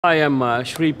I am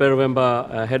Shri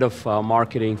Pervemba, Head of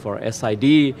Marketing for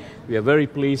SID. We are very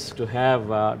pleased to have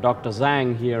Dr.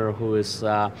 Zang here, who is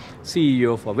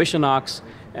CEO for Visionox,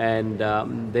 and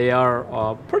they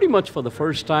are pretty much for the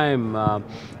first time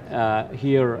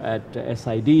here at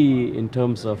SID in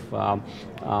terms of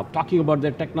talking about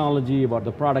their technology, about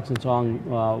the products and so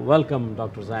on. Welcome,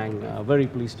 Dr. Zang. Very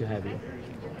pleased to have you.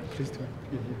 Pleased to be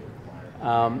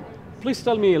here. Please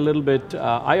tell me a little bit,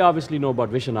 I obviously know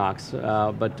about Visionox,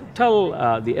 but tell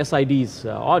the SID's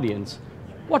audience,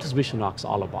 what is Visionox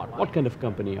all about? What kind of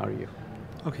company are you?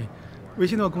 OK， 微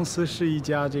信诺公司是一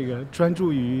家专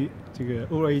注于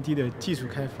OLED 的技术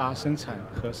开发、生产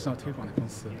和市场推广的公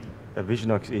司。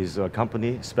Visionox is a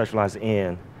company specialized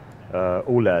in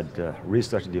OLED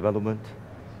research and development,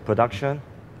 production,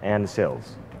 and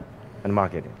sales, and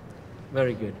marketing.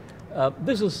 Very good.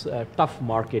 This is a tough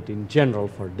market in general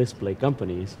for display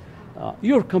companies.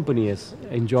 Your company has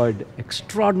enjoyed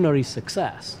extraordinary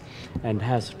success and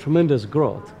has tremendous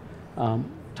growth.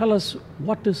 Tell us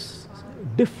what is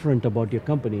different about your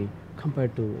company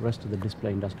compared to the rest of the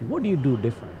display industry. What do you do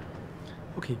different?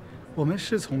 OK， 我们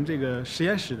是从实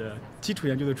验室的基础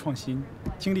研究的创新，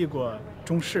经历过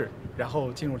中试，然后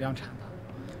进入量产的。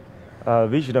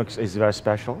Visionox is very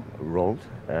special role,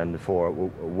 and for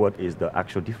what is the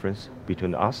actual difference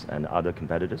between us and other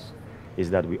competitors is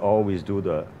that we always do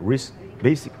the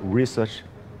basic research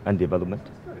and development,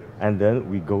 and then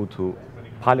we go to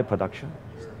pilot production,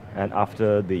 and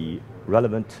after the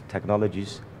relevant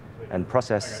technologies and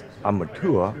process are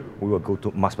mature, we will go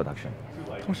to mass production.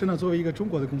 同时呢，作为一个中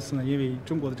国的公司呢，因为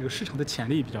中国的市场的潜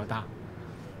力比较大。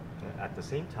At the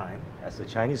same time, as a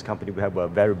Chinese company, we have a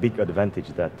very big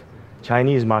advantage that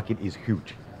Chinese market is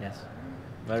huge. Yes,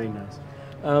 very nice.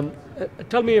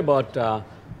 Tell me about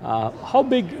how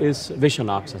big is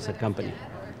Visionox as a company?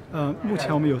 目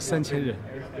前我们有3000人。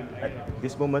At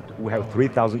this moment, we have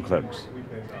 3,000 clerks.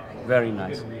 Very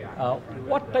nice.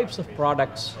 What types of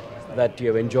products that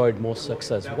you have enjoyed most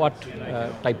success? What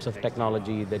types of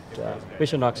technology that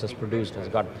Visionox has produced has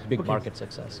got big market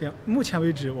success? 目前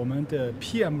为止，我们的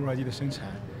PM OLED 的生产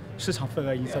市场份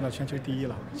额已经占到全球第一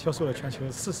了，销售了全球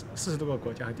40多个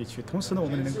国家和地区。同时呢，我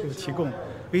们能够提供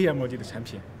VM OLED 的产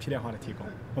品，批量化的提供。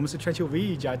我们是全球唯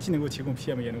一一家既能够提供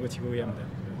PM 也能够提供 VM 的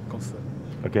公司。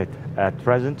Okay, at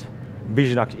present,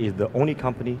 Visionox is the only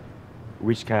company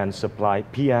which can supply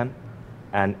PM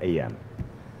and AM.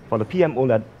 For the PM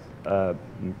OLED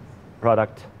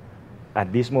product,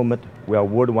 at this moment, we are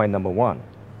worldwide #1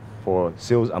 for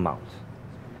sales amount.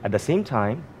 At the same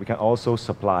time, we can also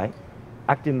supply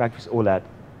active matrix OLED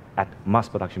at mass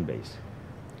production base.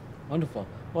 Wonderful.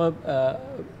 Well,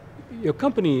 your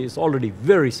company is already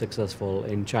very successful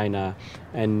in China,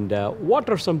 and what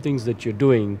are some things that you're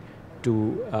doing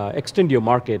to extend your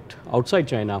market outside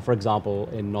China, for example,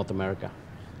 in North America?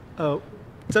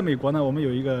 在美国呢，我们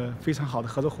有一个非常好的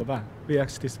合作伙伴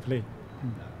VX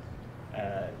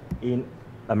Display。In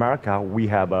America, we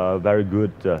have a very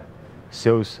good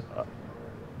sales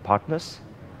partners.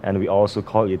 And we also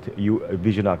call it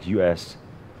Visionox US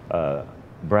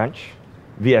branch,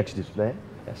 VX Display.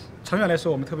 Yes. 长远来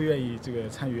说，我们特别愿意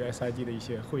参与 SID 的一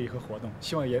些会议和活动，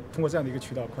希望也通过这样的一个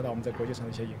渠道扩大我们在国际上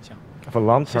的一些影响。For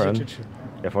long term, 谢谢支持。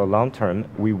For long term,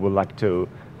 we would like to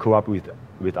cooperate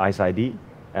with SID,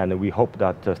 and we hope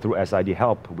that through SID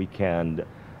help, we can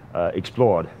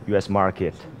explore US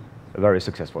market very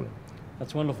successfully.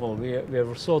 That's wonderful. We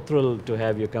are so thrilled to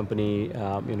have your company,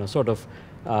 sort of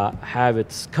have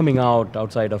its coming out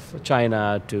outside of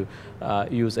China to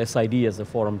use SID as a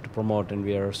forum to promote, and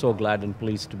we are so glad and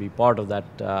pleased to be part of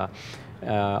that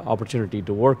opportunity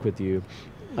to work with you.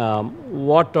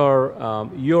 What are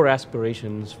your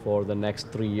aspirations for the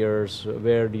next 3 years?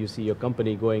 Where do you see your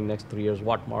company going next 3 years?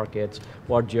 What markets?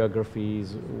 What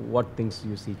geographies? What things do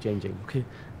you see changing? OK，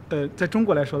 在中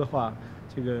国来说的话。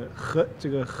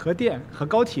核电和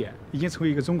高铁已经成为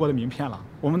一个中国的名片了。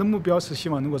我们的目标是希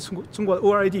望能够中国的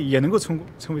OLED 也能够成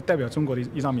为代表中国的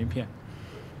一张名片。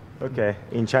Okay,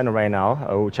 in China right now,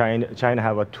 China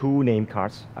have 2 name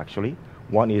cards actually.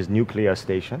 One is nuclear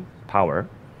station power.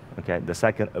 Okay, the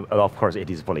second, of course, it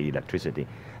is for electricity.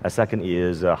 A second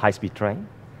is high-speed train,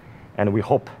 and we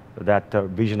hope that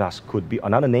Visionox could be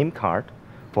another name card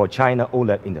for China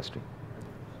OLED industry.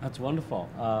 That's wonderful.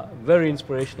 Very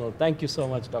inspirational. Thank you so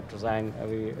much, Dr. Zang.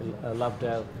 We love to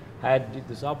have had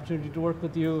this opportunity to work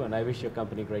with you, and I wish your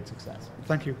company great success.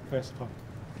 Thank you for your support.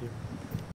 Thank you.